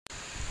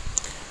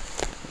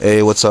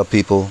Hey, what's up,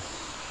 people?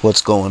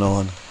 What's going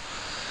on?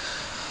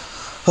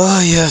 Oh,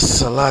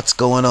 yes, a lot's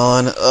going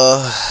on.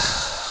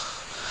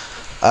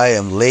 I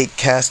am late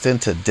casting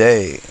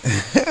today.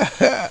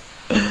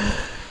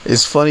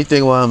 It's funny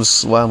thing why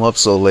I'm up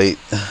so late.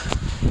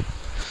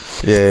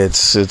 Yeah,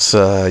 it's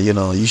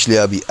usually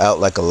I'll be out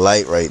like a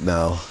light right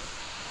now,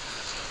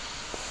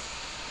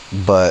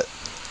 but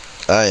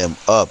I am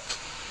up.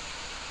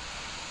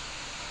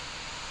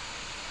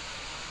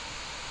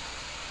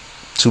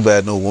 Too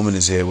bad no woman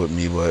is here with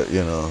me, but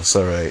it's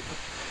all right.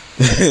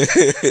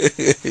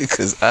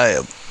 Because I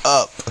am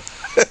up.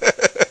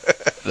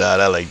 Nah,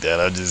 not like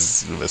that. I'm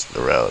just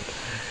messing around.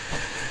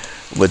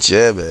 But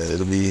yeah, man,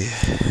 it'll be.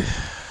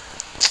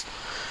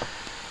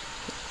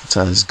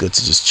 Sometimes it's good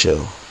to just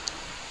chill.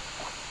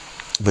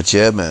 But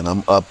yeah, man,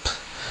 I'm up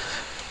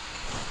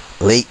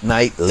late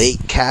night,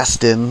 late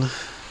casting.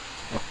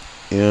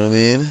 You know what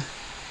I mean?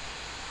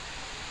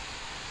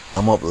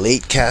 I'm up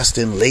late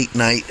casting, late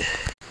night.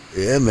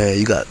 Yeah, man,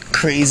 you got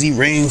crazy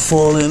rain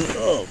falling.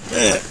 Oh,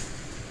 man.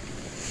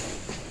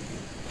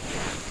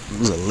 It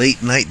was a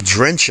late night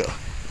drencher.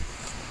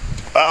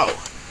 Wow.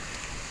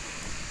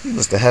 You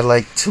must have had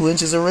like 2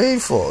 inches of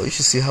rainfall. You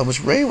should see how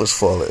much rain was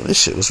falling.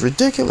 This shit was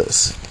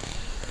ridiculous.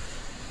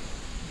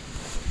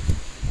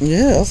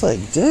 Yeah, I was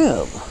like,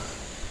 damn.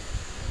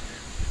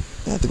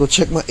 I had to go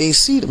check my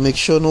AC to make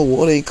sure no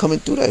water ain't coming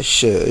through that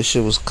shit. This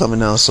shit was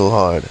coming down so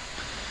hard.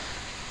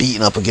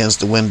 Beating up against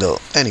the window.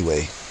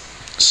 Anyway,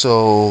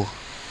 so...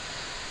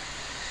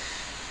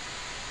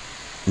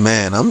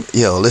 Man,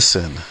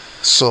 listen.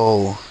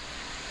 So...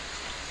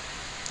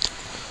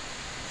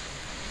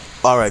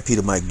 R.I.P.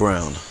 to Mike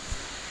Brown.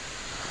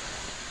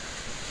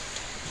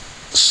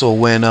 So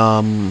when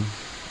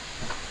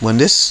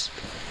this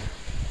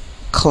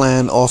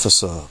Klan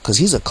officer, because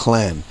he's a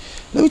Klan,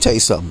 let me tell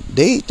you something.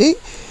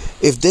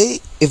 If they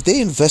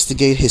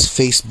investigate his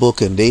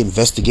Facebook and they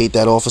investigate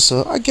that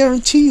officer, I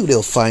guarantee you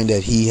they'll find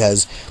that he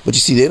has. But you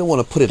see, they don't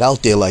want to put it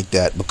out there like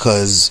that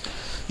because,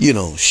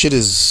 shit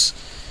is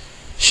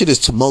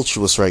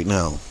tumultuous right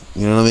now.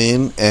 You know what I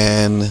mean?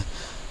 And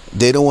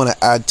they don't want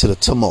to add to the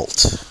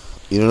tumult.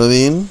 You know what I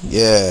mean?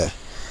 Yeah.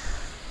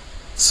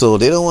 So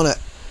they don't want to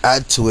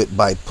add to it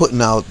by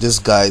putting out this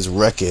guy's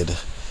record.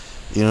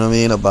 You know what I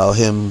mean? About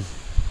him.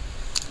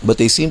 But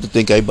they seem to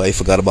think everybody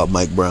forgot about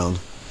Mike Brown.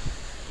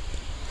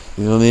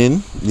 You know what I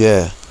mean?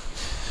 Yeah.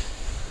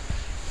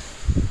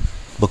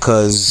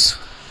 Because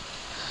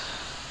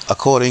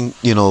according,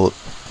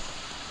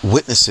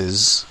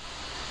 witnesses,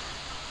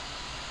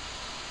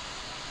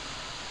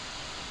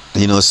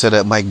 said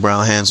that Mike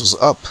Brown's hands was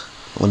up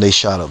when they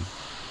shot him.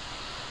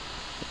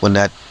 When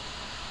that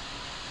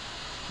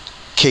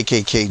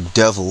KKK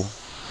devil,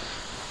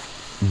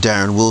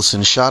 Darren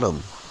Wilson, shot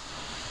him.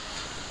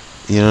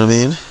 You know what I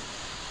mean?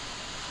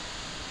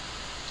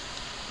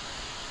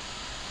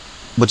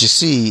 But you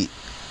see,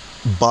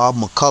 Bob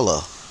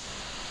McCulloch,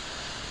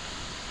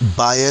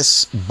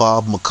 Bias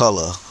Bob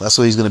McCulloch, that's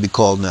what he's going to be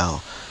called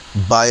now.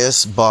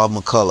 Bias Bob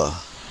McCulloch.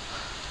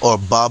 Or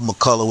Bob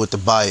McCulloch with the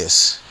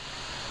bias.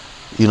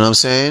 You know what I'm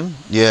saying?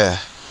 Yeah.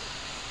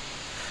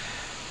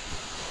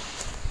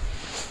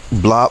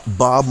 Bob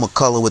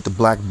McCulloch with the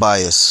black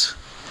bias.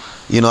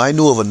 I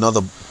knew of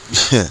another...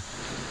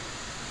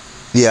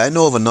 Yeah, I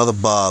know of another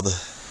Bob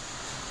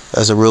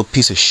that's a real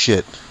piece of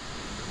shit.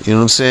 You know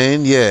what I'm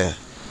saying? Yeah.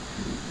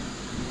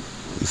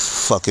 You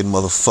fucking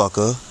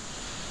motherfucker.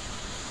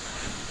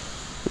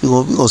 We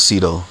gonna see,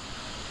 though.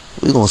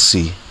 We gonna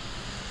see.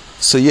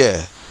 So,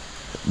 yeah.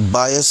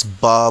 Bias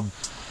Bob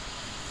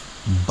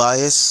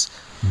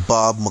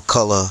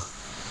McCulloch,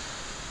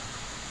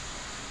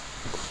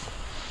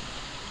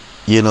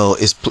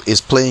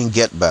 is playing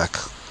Get Back.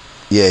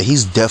 Yeah,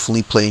 he's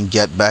definitely playing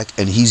Get Back,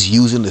 and he's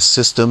using the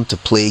system to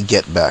play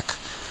Get Back.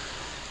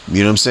 You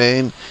know what I'm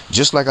saying?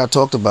 Just like I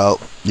talked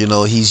about,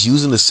 he's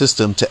using the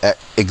system to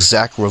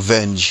exact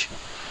revenge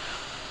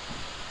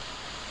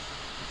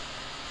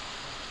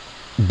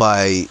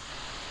by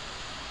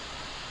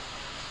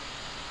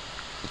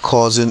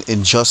causing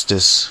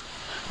injustice,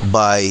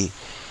 by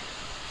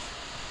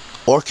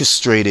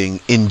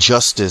orchestrating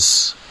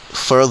injustice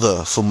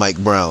further for Mike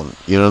Brown.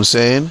 You know what I'm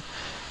saying?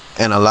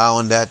 And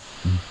allowing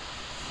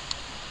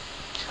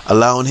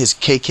his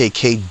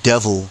KKK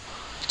devil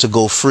to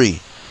go free.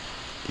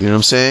 You know what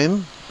I'm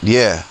saying?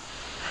 Yeah.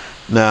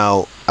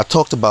 Now, I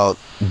talked about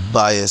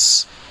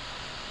Bias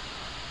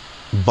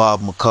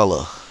Bob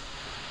McCulloch.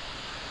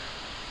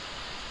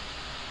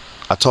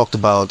 I talked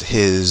about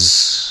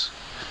his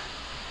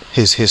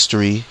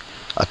history.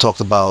 I talked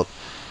about,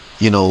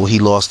 he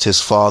lost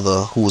his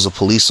father, who was a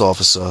police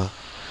officer.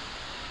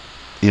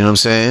 You know what I'm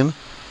saying?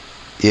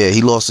 Yeah,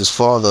 he lost his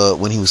father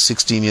when he was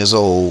 16 years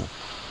old.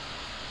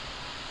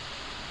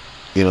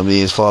 You know what I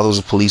mean? His father was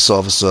a police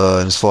officer,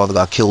 and his father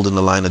got killed in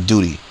the line of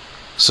duty.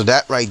 So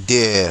that right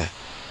there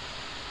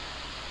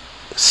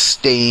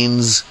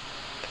stains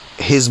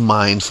his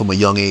mind from a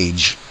young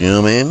age. You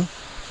know what I mean?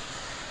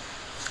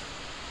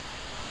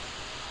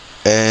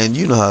 And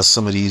you know how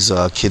some of these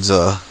kids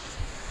are.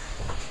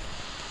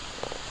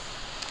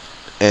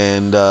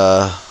 And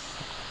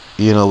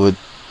with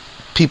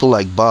people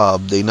like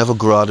Bob, they never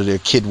grow out of their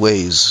kid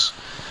ways,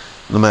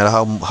 no matter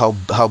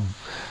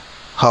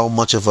how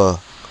much of a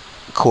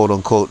quote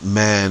unquote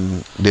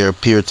man they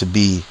appear to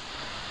be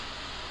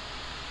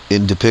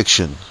in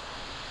depiction.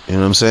 You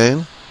know what I'm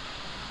saying?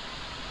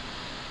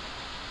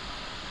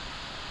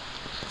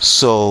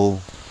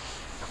 So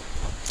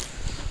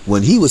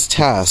when he was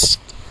tasked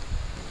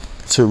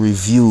to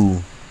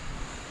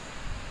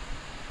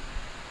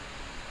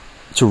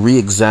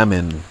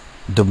re-examine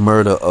the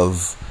murder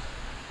of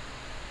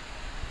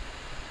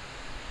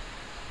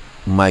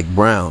Mike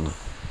Brown,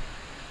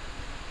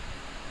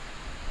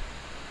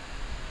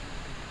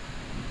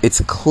 it's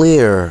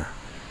clear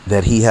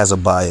that he has a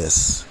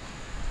bias.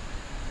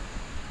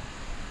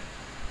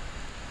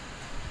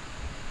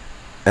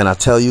 And I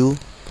tell you,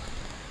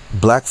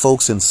 black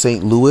folks in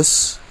St.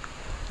 Louis,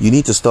 you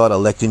need to start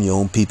electing your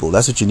own people.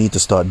 That's what you need to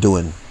start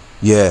doing.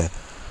 Yeah,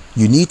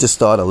 you need to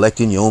start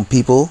electing your own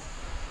people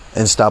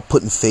and stop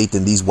putting faith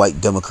in these white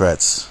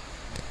Democrats.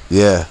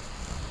 Yeah.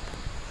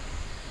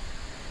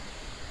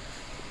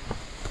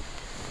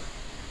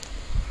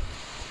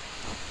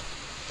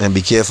 And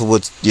be careful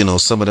with,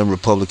 some of them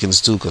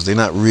Republicans too, because they're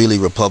not really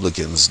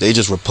Republicans. They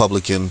just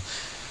Republican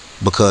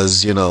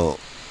because,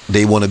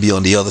 they want to be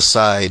on the other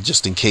side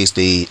just in case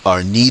they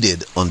are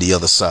needed on the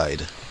other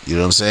side. You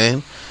know what I'm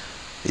saying?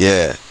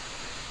 Yeah.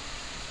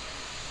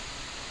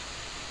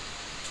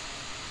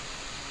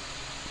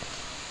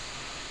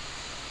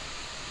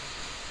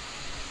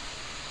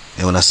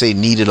 And when I say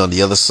needed on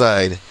the other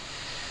side,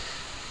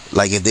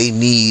 like if they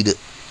need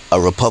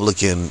a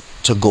Republican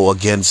to go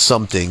against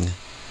something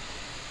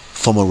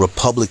from a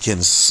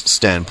Republican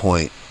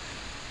standpoint,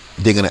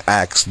 they're going to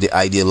ask the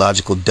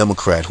ideological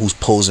Democrat who's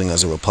posing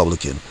as a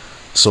Republican.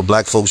 So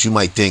black folks, you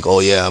might think,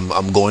 oh yeah,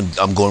 I'm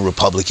going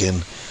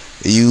Republican.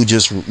 You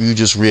just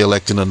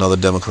re-electing another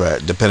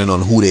Democrat, depending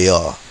on who they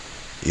are.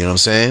 You know what I'm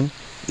saying?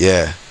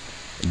 Yeah,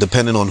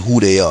 depending on who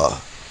they are.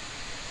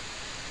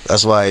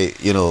 That's why,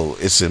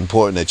 it's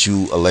important that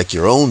you elect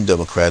your own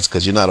Democrats,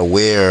 because you're not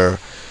able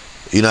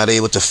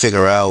to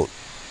figure out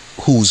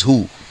who's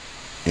who.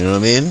 You know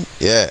what I mean?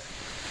 Yeah.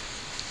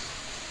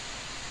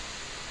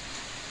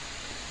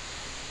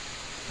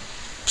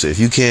 So if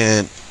you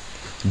can't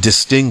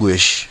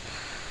distinguish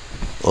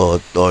or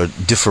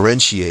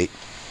differentiate,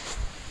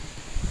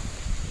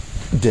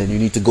 then you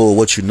need to go with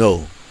what you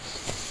know,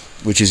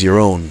 which is your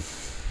own.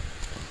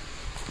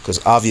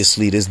 Because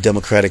obviously this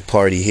Democratic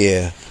Party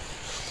here,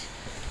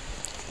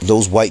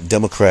 those white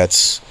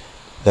Democrats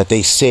that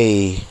they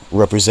say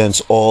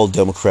represents all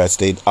Democrats,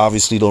 they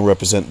obviously don't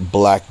represent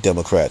black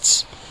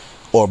Democrats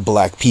or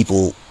black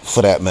people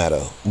for that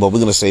matter. But we're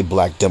going to say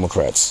black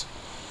Democrats.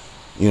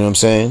 You know what I'm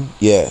saying?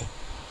 Yeah.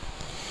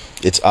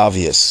 It's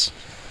obvious.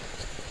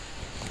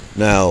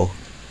 Now,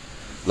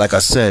 like I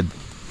said,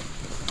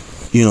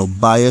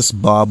 bias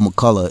Bob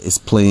McCulloch is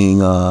playing,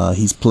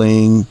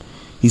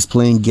 he's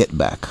playing get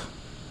back.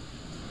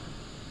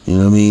 You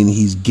know what I mean?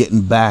 He's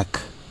getting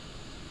back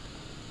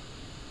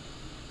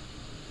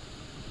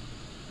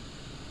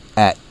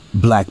at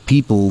black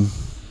people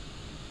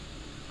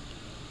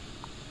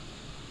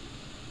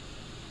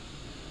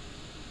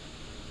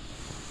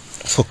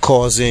for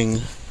causing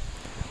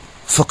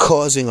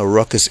a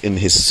ruckus in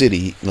his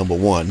city, number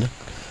one.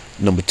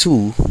 Number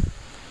two,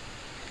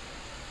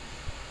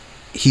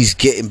 he's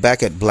getting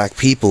back at black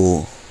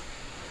people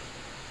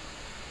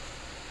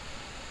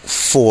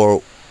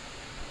for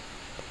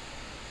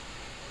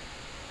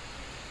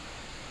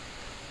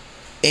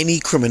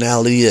any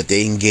criminality that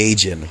they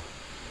engage in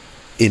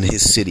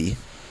his city.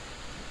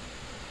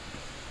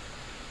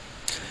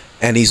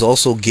 And he's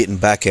also getting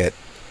back at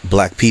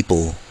black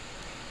people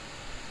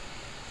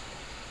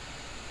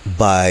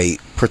by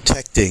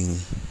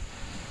protecting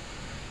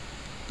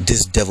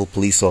this devil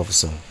police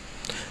officer.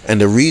 And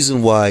the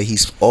reason why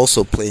he's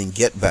also playing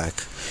get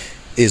back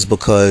is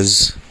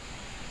because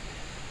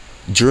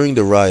during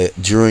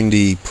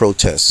the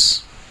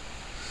protests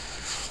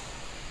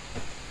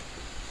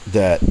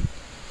that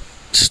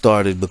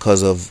started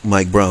because of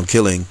Mike Brown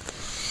killing,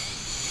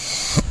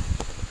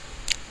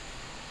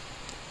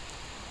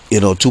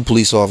 2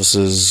 police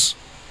officers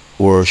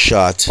were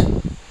shot,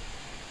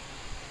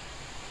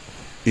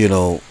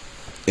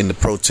 in the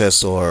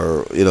protests,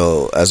 or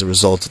as a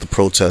result of the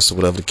protests, or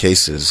whatever the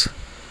case is.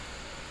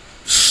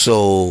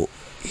 So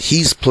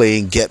he's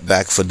playing get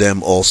back for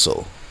them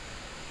also,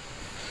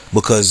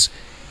 because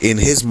in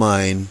his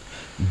mind,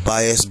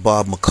 biased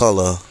Bob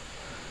McCulloch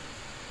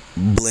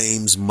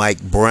blames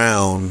Mike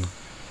Brown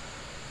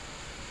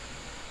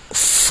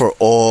for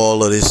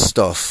all of this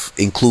stuff,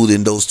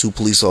 including those 2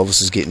 police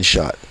officers getting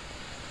shot.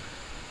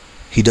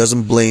 He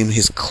doesn't blame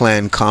his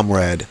Klan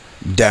comrade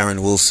Darren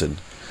Wilson.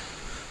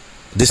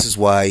 This is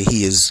why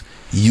he is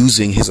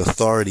using his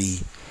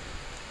authority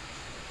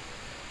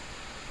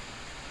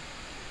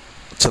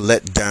to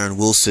let Darren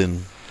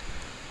Wilson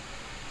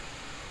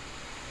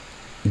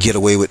get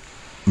away with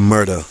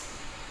murder.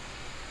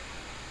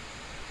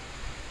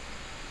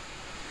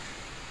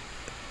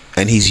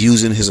 And he's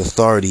using his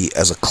authority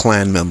as a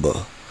Klan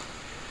member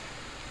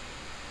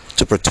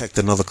to protect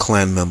another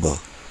clan member,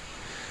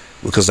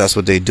 because that's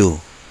what they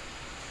do.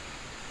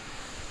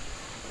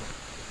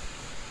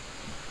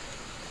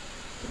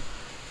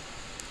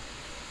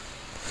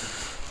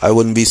 I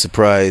wouldn't be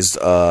surprised.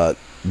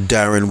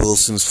 Darren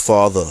Wilson's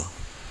father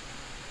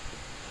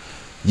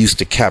used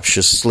to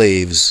capture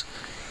slaves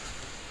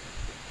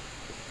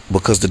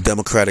because the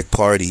Democratic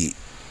Party,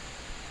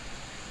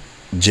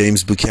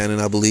 James Buchanan,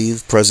 I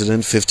believe,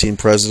 president, 15th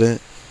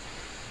president,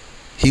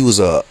 he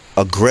was a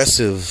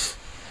aggressive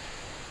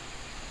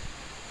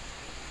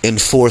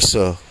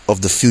enforcer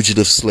of the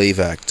Fugitive Slave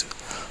Act.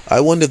 I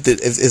wonder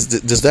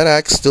does that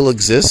act still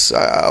exist?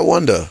 I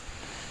wonder.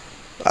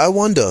 I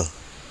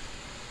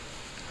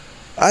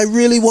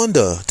really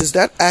wonder. Does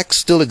that act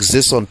still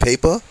exist on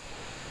paper?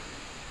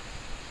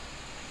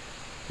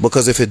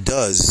 Because if it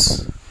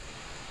does,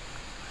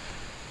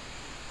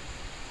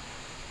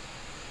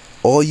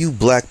 all you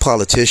black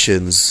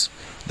politicians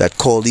that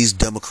call these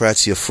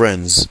Democrats your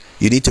friends,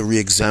 you need to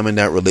re-examine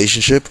that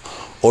relationship,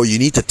 or you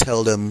need to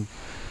tell them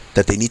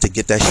that they need to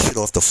get that shit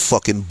off the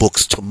fucking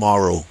books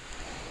tomorrow.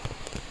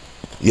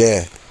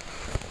 Yeah.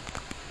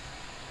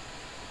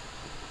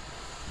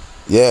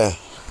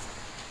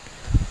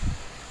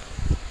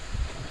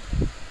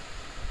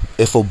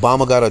 If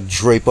Obama gotta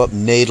drape up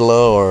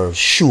Nadler or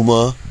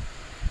Schumer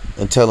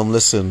and tell them,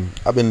 listen,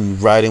 I've been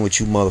riding with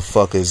you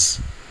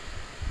motherfuckers,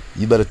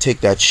 you better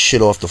take that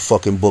shit off the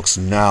fucking books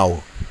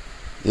now.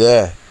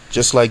 Yeah,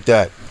 just like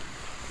that.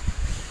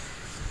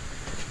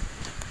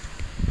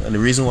 And the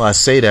reason why I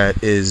say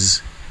that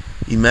is,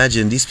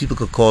 imagine these people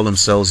could call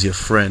themselves your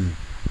friend,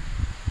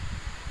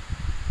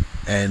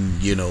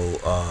 and your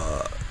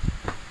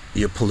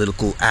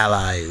political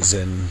allies,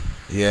 and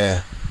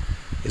yeah,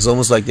 it's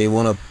almost like they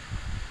want to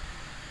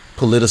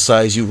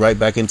politicize you right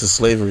back into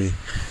slavery.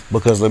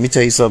 Because let me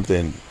tell you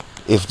something,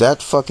 if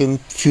that fucking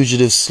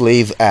Fugitive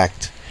Slave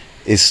Act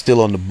is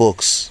still on the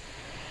books,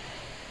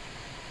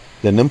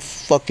 then them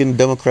fucking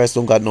Democrats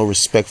don't got no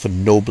respect for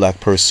no black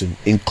person,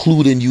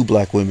 including you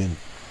black women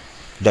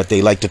that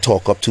they like to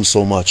talk up to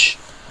so much.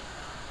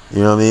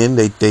 You know what I mean?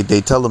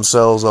 They tell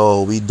themselves,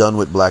 oh, we done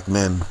with black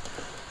men.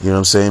 You know what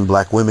I'm saying?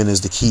 Black women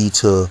is the key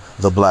to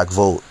the black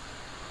vote.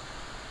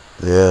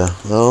 Yeah,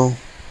 well,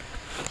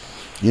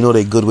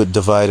 they good with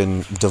divide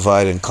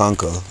and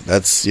conquer.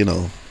 That's,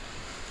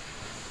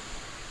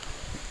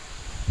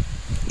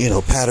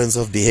 patterns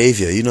of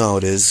behavior. You know how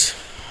it is.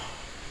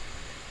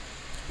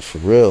 For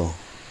real.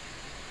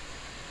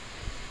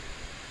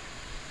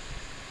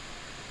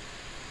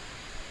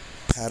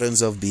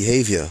 Patterns of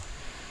behavior.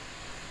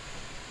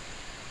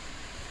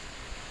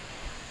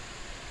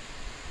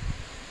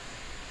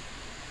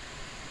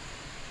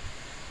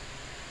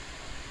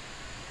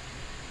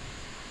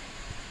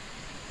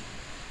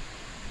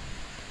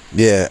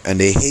 Yeah, and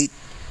they hate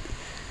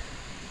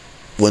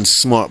when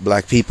smart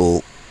black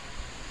people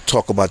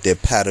talk about their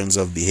patterns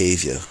of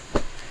behavior.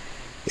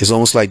 It's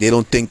almost like they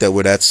don't think that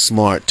we're that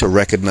smart to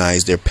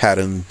recognize their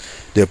patterns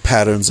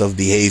of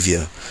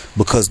behavior,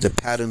 because the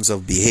patterns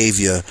of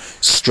behavior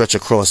stretch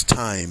across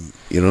time.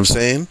 You know what I'm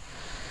saying?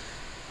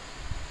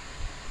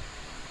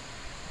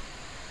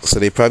 So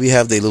they probably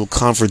have their little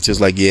conferences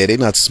like, yeah, they're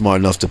not smart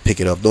enough to pick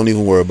it up. Don't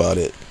even worry about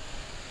it.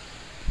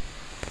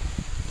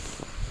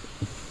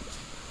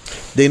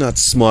 They're not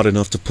smart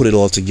enough to put it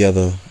all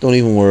together. Don't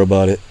even worry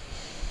about it.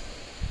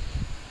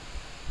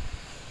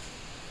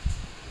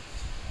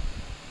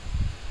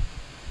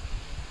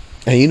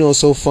 And you know what's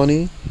so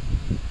funny?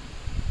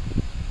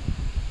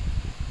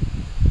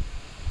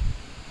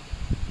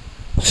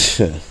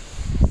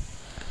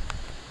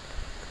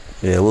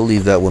 Yeah, we'll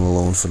leave that one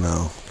alone for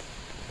now.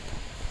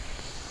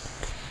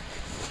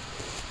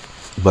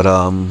 But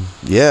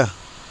yeah.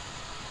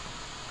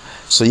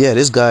 So yeah,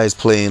 this guy is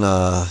playing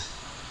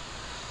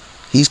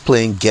he's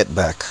playing get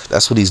back.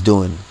 That's what he's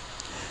doing.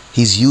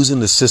 He's using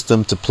the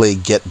system to play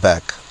get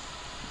back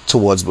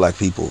towards black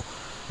people.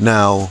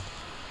 Now,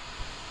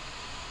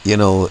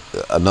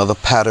 another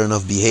pattern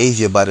of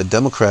behavior by the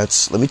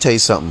Democrats, let me tell you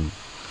something.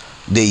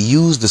 They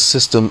use the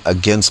system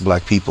against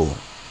black people.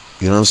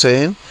 You know what I'm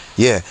saying?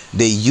 Yeah,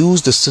 they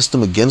use the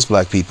system against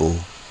black people.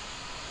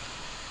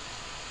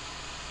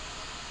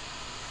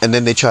 And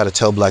then they try to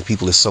tell black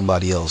people it's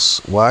somebody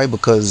else. Why?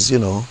 Because,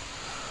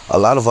 a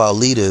lot of our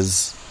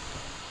leaders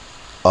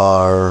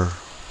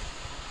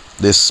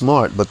they're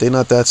smart, but they're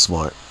not that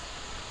smart.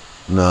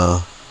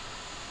 No.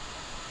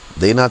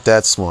 They're not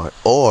that smart.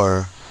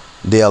 Or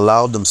they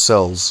allowed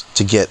themselves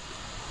to get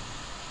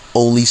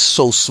only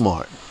so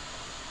smart.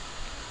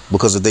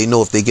 Because if they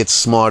know if they get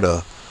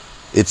smarter,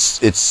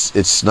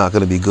 it's not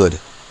going to be good.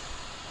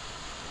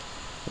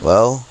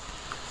 Well,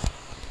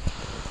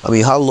 I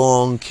mean, how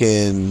long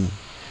can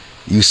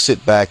you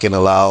sit back and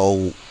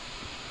allow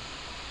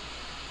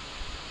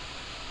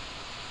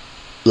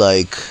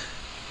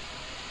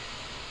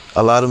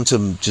them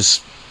to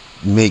just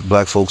make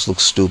black folks look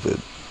stupid?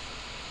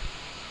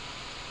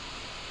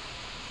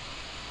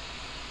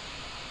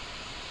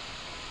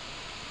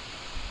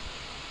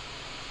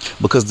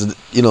 Because the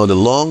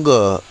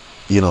longer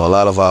a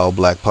lot of our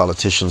black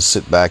politicians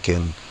sit back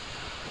and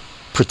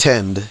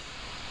pretend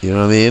You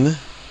know what I mean?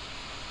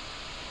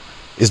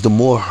 Is the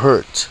more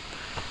hurt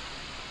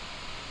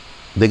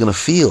they're gonna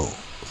feel.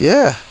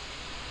 Yeah.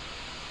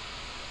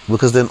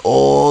 Because then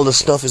all the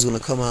stuff is gonna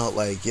come out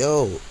like,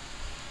 yo,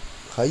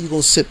 how you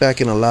gonna sit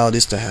back and allow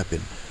this to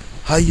happen?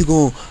 How you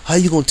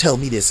gonna tell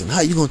me this and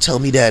how you gonna tell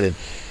me that? And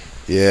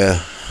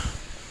yeah.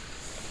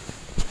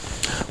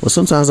 Well,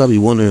 sometimes I'll be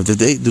wondering if do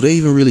they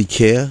even really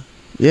care?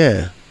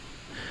 Yeah.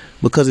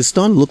 Because it's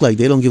starting to look like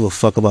they don't give a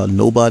fuck about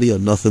nobody or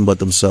nothing but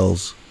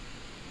themselves.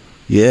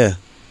 Yeah.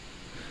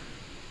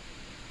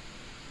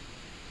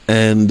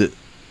 And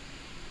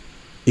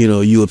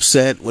you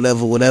upset,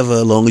 whatever,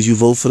 as long as you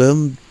vote for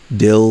them,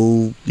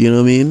 they'll, you know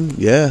what I mean?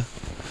 Yeah.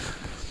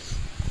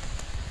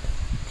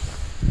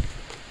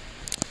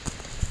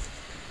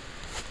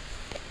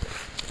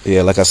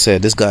 Yeah, like I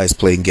said, this guy's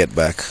playing Get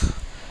Back.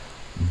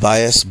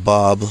 Bias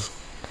Bob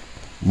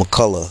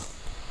McCulloch.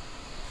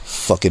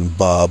 Fucking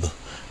Bob.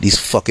 These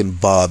fucking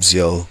Bobs,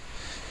 yo.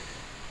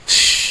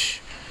 Shh.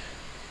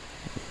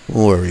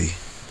 Don't worry.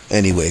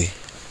 Anyway.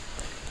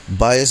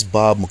 Bias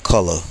Bob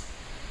McCulloch.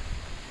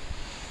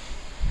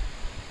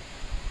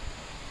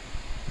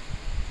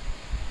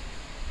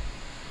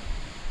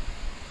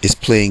 Is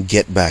playing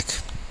Get Back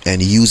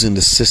and using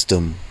the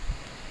system.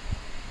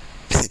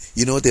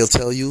 You know what they'll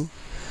tell you?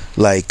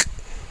 Like,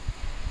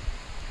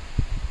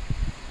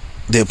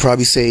 they'll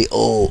probably say,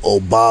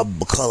 oh, Bob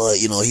McCulloch,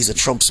 he's a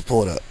Trump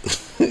supporter.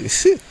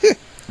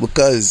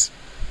 Because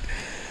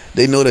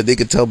they know that they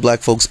can tell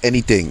black folks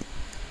anything.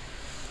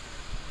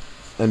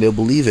 And they'll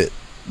believe it.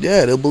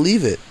 Yeah, they'll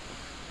believe it.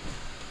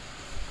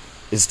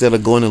 Instead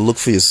of going to look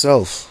for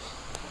yourself.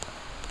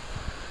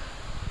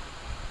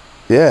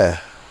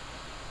 Yeah.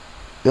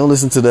 Don't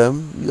listen to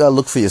them. You gotta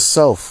look for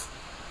yourself.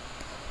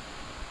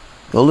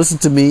 Don't listen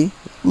to me.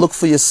 Look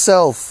for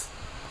yourself.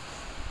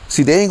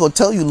 See, they ain't gonna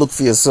tell you look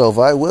for yourself.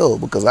 I will,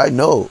 because I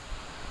know.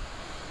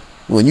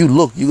 When you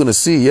look, you're gonna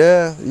see,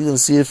 you're gonna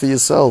see it for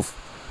yourself.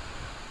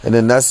 And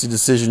then that's the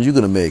decision you're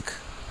gonna make.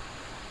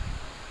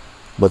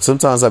 But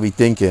sometimes I be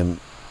thinking,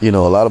 a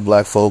lot of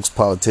black folks,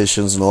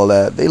 politicians and all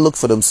that, they look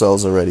for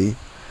themselves already.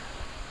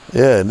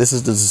 Yeah, and this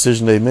is the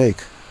decision they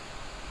make.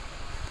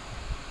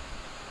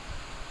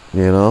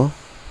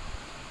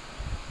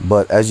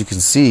 But as you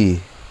can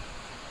see,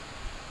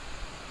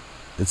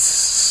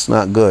 it's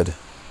not good.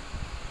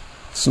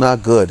 It's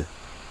not good.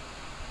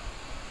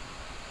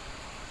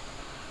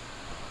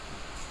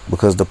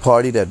 Because the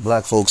party that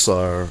black folks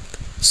are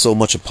so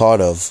much a part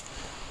of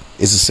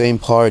is the same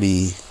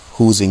party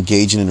who's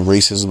engaging in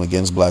racism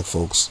against black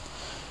folks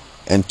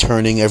and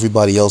turning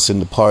everybody else in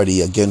the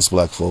party against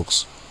black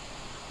folks.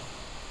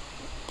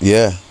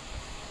 Yeah.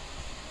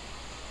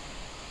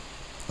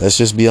 Let's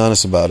just be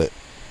honest about it.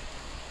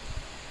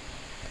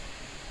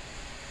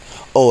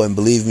 Oh, and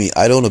believe me,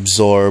 I don't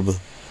absorb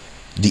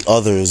the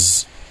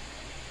others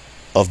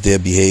of their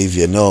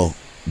behavior. No,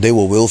 they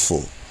were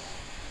willful.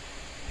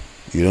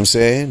 You know what I'm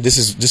saying? This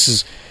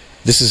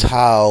is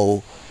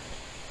how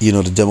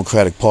the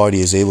Democratic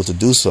Party is able to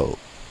do so.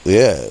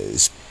 Yeah,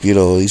 these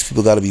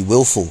people got to be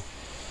willful.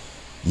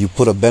 You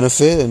put a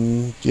benefit,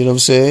 and you know what I'm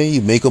saying,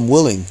 you make them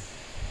willing.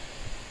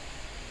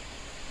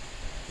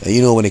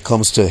 And when it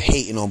comes to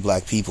hating on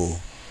black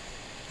people,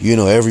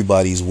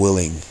 everybody's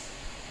willing.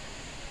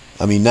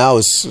 I mean, now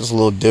it's a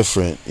little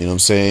different, you know what I'm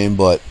saying?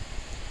 But,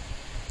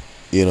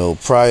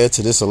 prior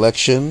to this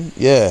election,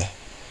 yeah.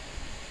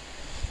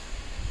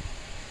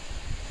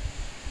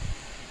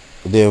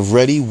 They're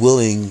ready,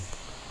 willing,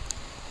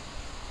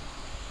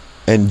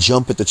 and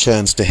jump at the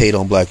chance to hate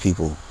on black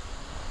people.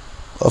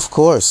 Of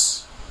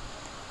course.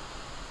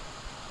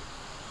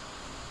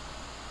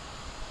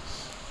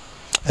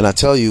 And I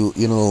tell you,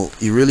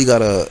 you really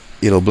gotta,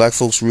 black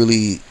folks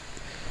really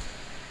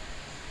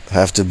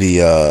have to be,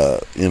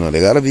 they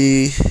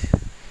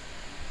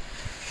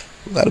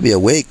gotta be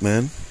awake,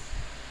 man.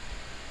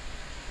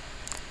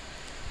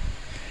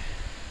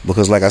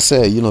 Because like I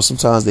said,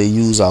 sometimes they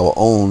use our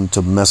own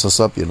to mess us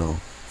up,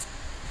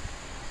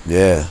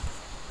 Yeah.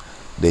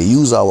 They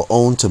use our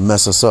own to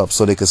mess us up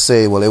so they could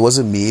say, well, it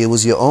wasn't me, it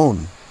was your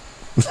own.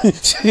 You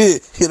know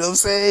what I'm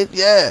saying?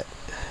 Yeah.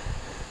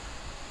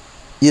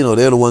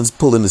 They're the ones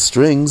pulling the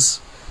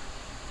strings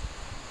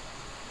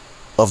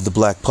of the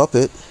black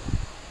puppet.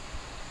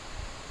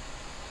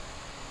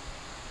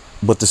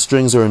 But the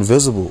strings are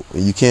invisible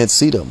and you can't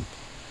see them.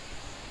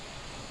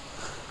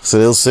 So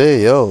they'll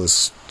say, yo,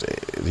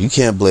 you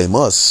can't blame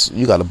us.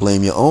 You got to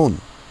blame your own.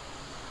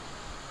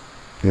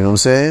 You know what I'm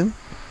saying?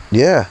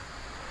 Yeah.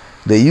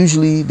 They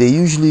usually,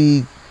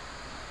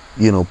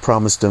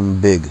 promise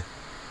them big.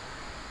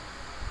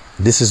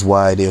 This is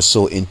why they're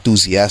so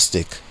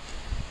enthusiastic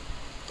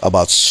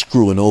about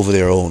screwing over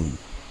their own.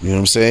 You know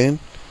what I'm saying?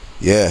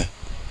 Yeah.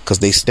 Because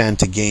they stand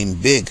to gain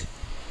big.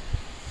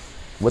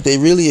 What they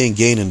really ain't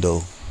gaining,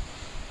 though.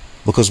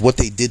 Because what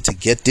they did to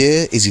get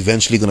there is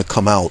eventually going to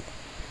come out.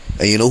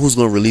 And you know who's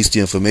going to release the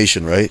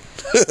information, right?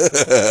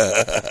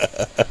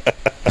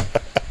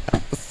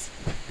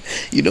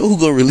 You know who's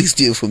going to release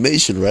the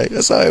information, right?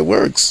 That's how it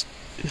works.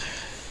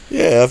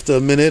 Yeah, after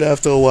a minute,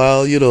 after a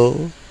while,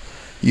 you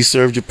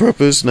served your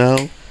purpose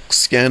now.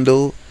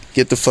 scandal,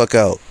 get the fuck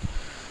out.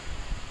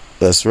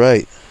 That's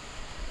right.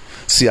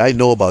 See, I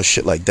know about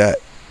shit like that.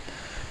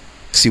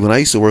 See, when I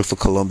used to work for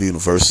Columbia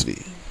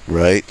University,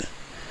 right?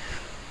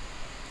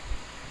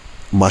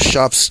 My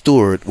shop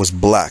steward was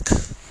black.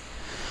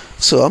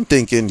 So I'm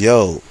thinking,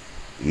 yo,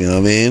 you know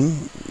what I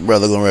mean?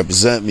 Brother gonna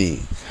represent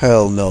me.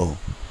 Hell no.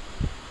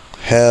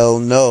 Hell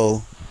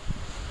no.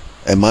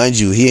 And mind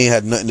you, he ain't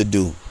had nothing to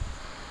do.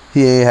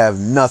 He ain't have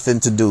nothing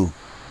to do.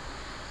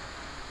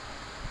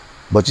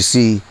 But you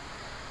see,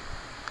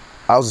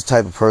 I was the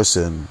type of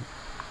person,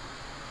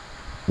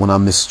 when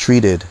I'm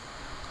mistreated,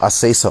 I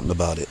say something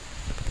about it.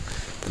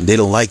 And they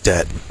don't like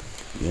that.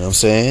 You know what I'm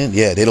saying?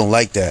 Yeah, they don't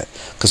like that.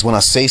 Because when I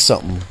say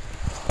something,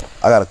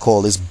 I gotta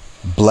call this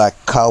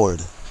black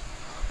coward.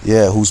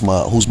 Yeah, who's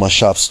my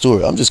shop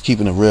steward. I'm just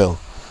keeping it real.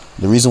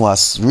 The reason why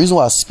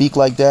I speak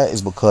like that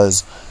is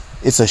because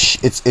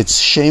it's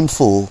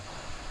shameful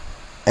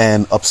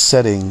and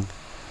upsetting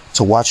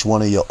to watch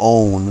one of your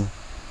own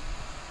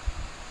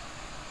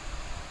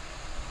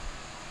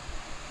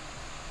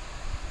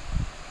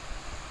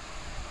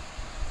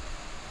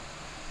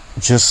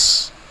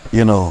just,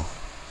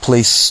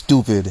 play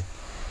stupid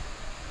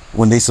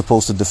when they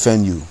supposed to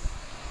defend you.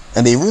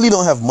 And they really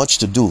don't have much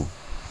to do.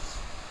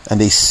 And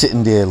they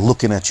sitting there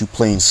looking at you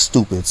playing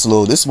stupid.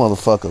 So this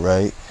motherfucker,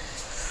 right?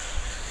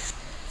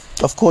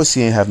 Of course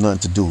he ain't have nothing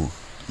to do.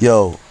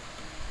 Yo,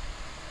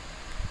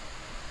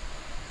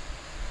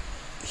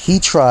 he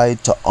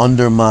tried to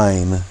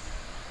undermine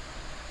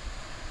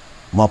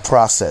my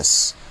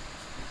process.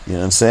 You know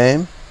what I'm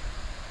saying?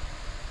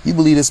 You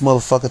believe this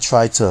motherfucker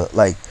tried to,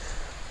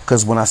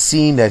 because when I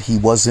seen that he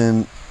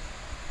wasn't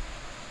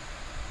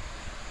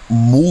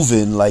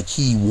moving like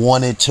he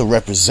wanted to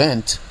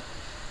represent,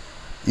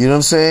 you know what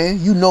I'm saying?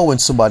 You know when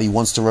somebody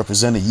wants to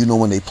represent it, you know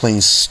when they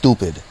playing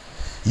stupid.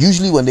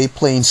 Usually when they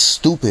playing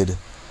stupid,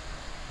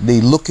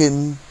 they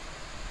looking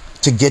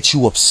to get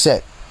you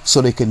upset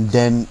so they can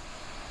then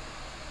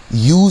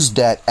use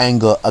that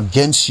anger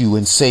against you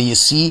and say, you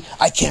see,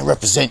 I can't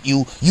represent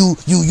you, you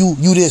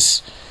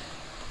this.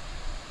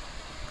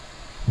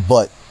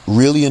 But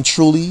really and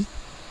truly,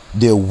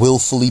 they're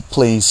willfully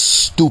playing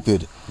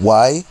stupid.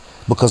 Why?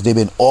 Because they've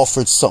been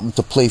offered something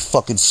to play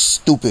fucking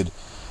stupid.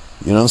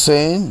 You know what I'm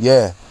saying?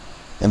 Yeah.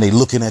 And they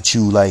looking at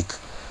you like,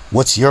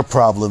 what's your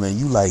problem? And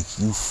you like,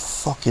 you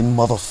fucking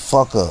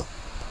motherfucker.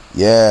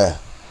 Yeah.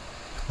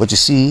 But you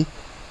see,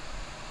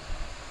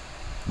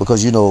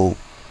 because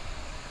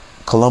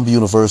Columbia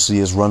University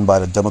is run by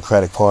the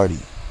Democratic Party.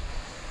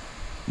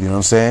 You know what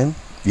I'm saying?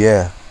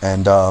 Yeah.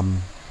 And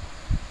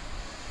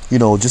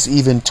just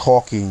even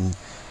talking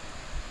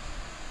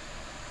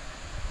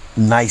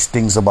nice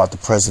things about the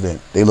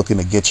president, they looking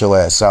to get your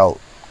ass out.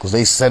 Because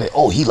they said it,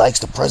 oh, he likes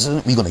the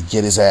president, we're going to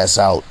get his ass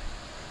out.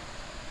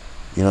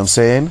 You know what I'm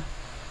saying?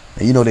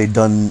 And they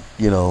done,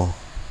 you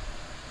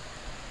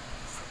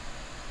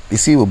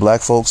see with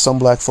black folks, some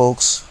black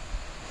folks,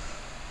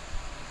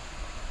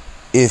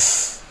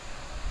 if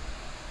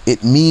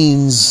it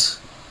means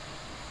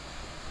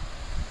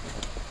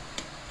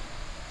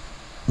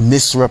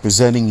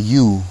misrepresenting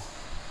you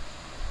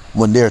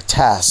when they're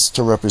tasked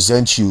to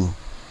represent you,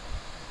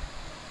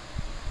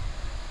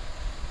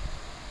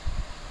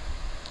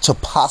 to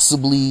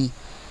possibly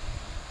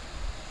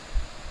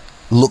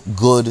look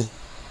good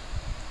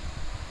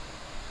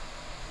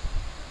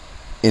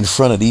in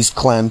front of these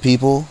Klan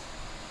people,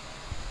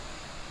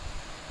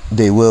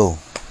 they will.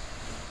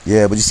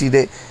 Yeah, but you see,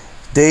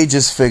 they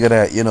just figure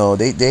that,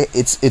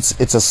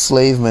 it's a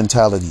slave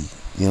mentality.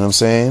 You know what I'm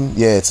saying?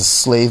 Yeah, it's a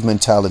slave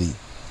mentality.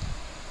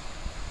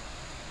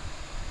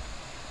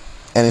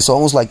 And it's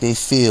almost like they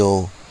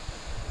feel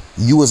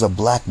you as a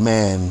black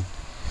man,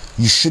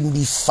 you shouldn't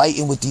be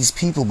fighting with these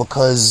people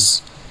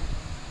because,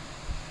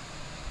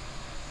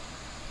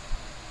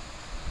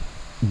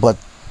 but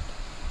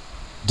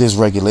there's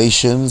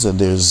regulations and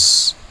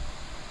there's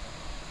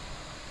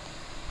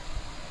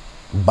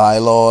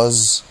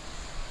bylaws,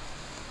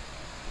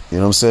 you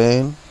know what I'm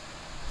saying?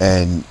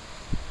 And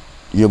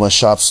you're my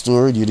shop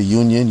steward, you're the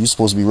union, you're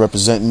supposed to be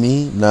representing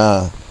me.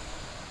 Nah,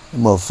 that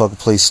motherfucker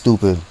plays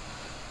stupid.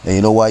 And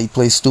you know why he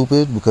plays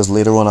stupid? Because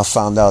later on I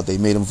found out they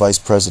made him vice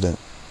president.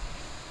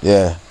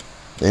 Yeah,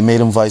 they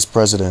made him vice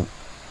president.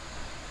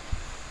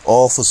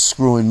 All for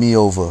screwing me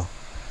over.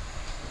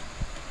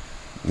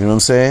 You know what I'm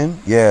saying?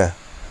 Yeah.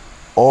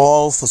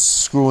 All for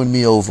screwing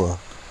me over.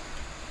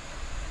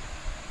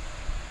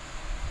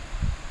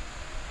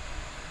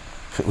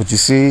 What you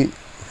see?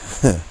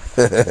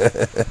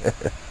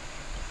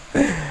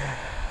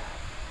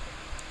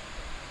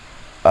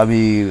 I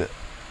mean,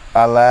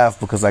 I laugh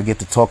because I get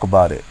to talk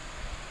about it.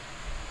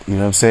 You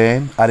know what I'm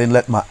saying? I didn't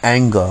let my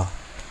anger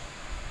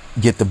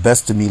get the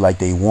best of me like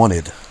they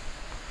wanted.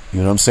 You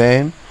know what I'm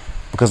saying?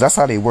 Because that's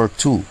how they work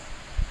too.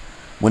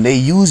 When they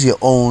use your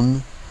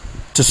own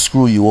to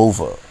screw you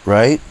over,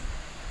 right?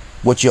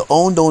 What your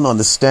own don't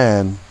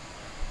understand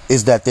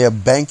is that they're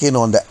banking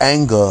on the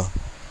anger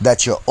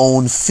that your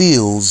own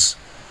feels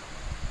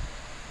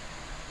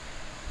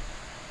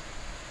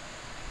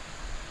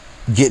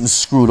getting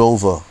screwed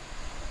over.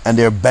 and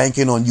they're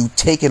banking on you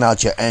taking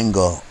out your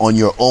anger on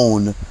your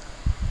own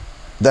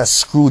that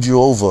screwed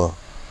you over,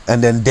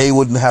 and then they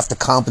wouldn't have to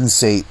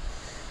compensate,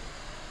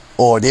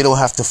 or they don't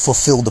have to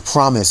fulfill the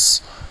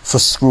promise for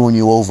screwing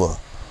you over.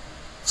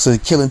 So they're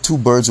killing two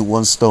birds with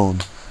one stone.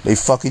 They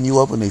fucking you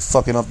up, and they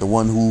fucking up the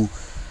one who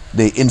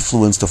they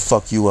influence to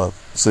fuck you up,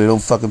 so they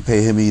don't fucking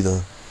pay him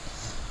either.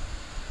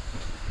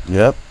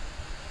 Yep,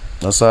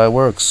 that's how it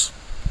works.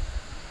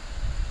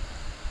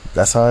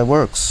 That's how it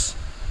works.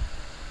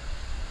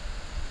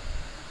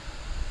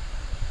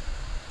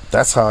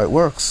 That's how it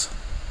works.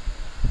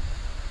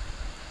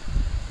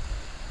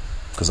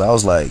 Cause I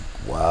was like,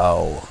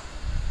 wow.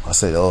 I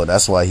said, oh,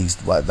 that's why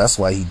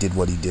he did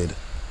what he did.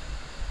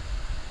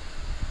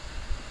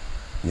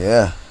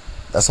 Yeah,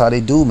 that's how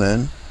they do,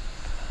 man.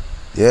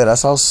 Yeah,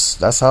 that's how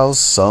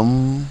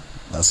some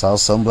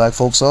black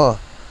folks are.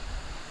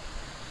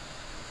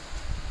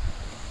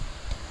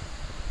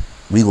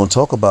 We gonna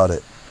talk about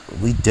it.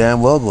 We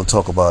damn well gonna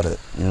talk about it.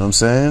 You know what I'm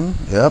saying?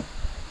 Yep.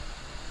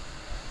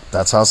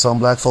 That's how some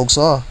black folks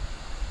are.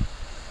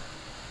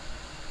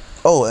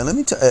 Oh, and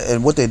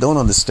and what they don't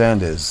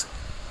understand is,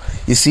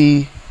 you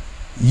see,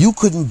 you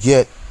couldn't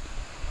get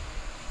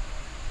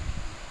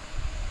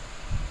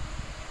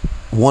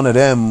one of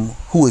them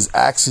who is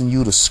asking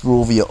you to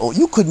screw over your own.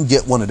 You couldn't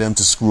get one of them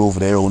to screw over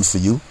their own for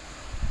you.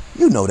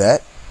 You know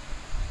that.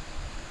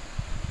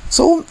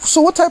 So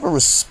what type of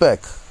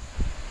respect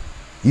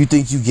you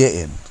think you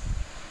getting?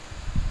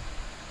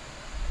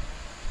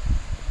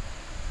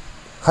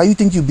 How you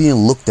think you being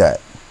looked at?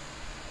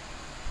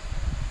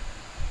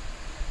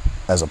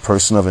 As a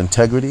person of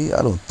integrity?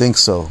 I don't think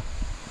so.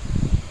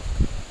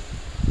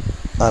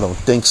 I don't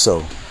think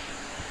so.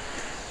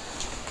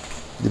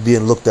 You're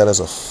being looked at as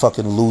a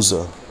fucking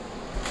loser.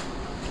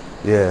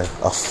 Yeah,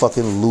 a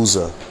fucking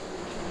loser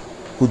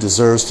who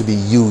deserves to be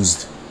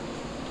used.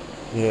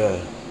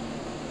 Yeah.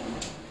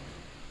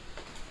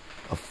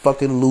 A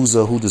fucking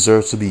loser who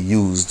deserves to be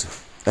used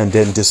and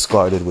then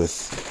discarded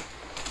with.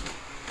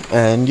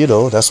 And you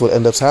know, that's what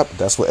ends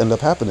up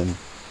happening.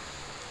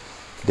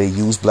 They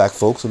use black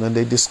folks and then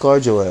they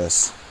discard your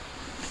ass.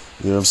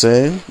 You know what I'm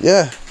saying?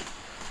 Yeah.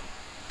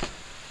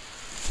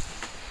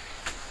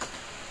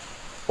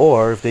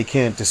 Or if they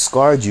can't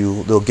discard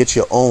you, they'll get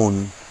your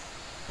own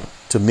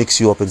to mix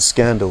you up in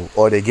scandal.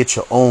 Or they get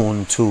your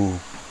own to,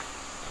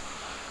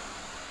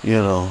 you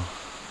know,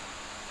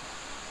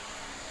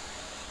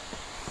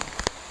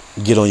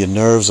 get on your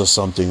nerves or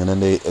something, and then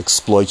they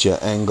exploit your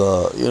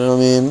anger. You know what I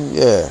mean?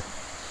 Yeah.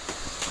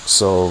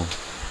 So,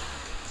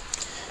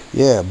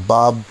 yeah,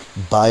 Bob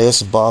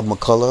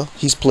McCulloch,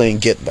 he's playing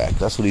Get Back.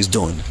 That's what he's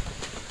doing.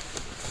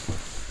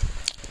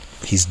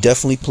 He's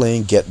definitely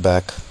playing Get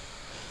Back.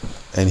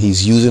 And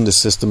he's using the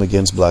system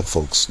against black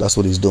folks. That's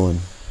what he's doing.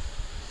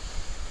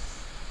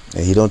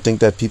 And you don't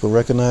think that people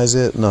recognize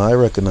it? No, I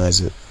recognize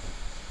it.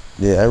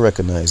 Yeah, I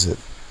recognize it.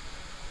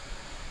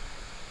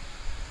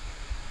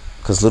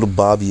 Because little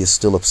Bobby is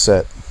still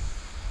upset.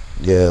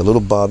 Yeah, little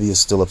Bobby is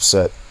still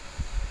upset.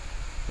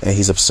 And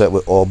he's upset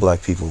with all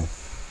black people.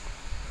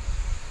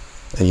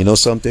 And you know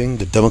something?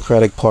 The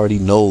Democratic Party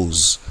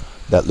knows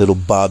that little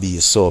Bobby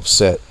is so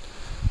upset.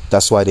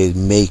 That's why they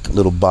make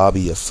little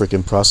Bobby a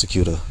freaking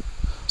prosecutor.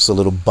 So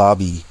little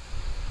Bobby,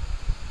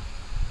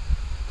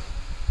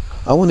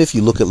 I wonder if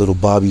you look at little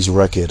Bobby's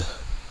record,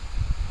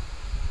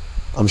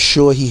 I'm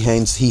sure he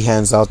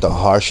hands out the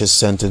harshest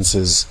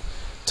sentences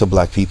to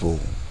black people.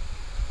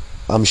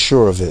 I'm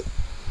sure of it.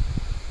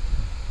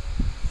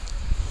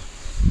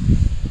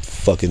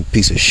 Fucking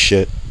piece of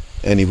shit.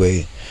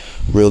 Anyway,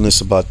 Realness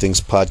About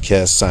Things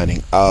podcast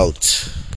signing out.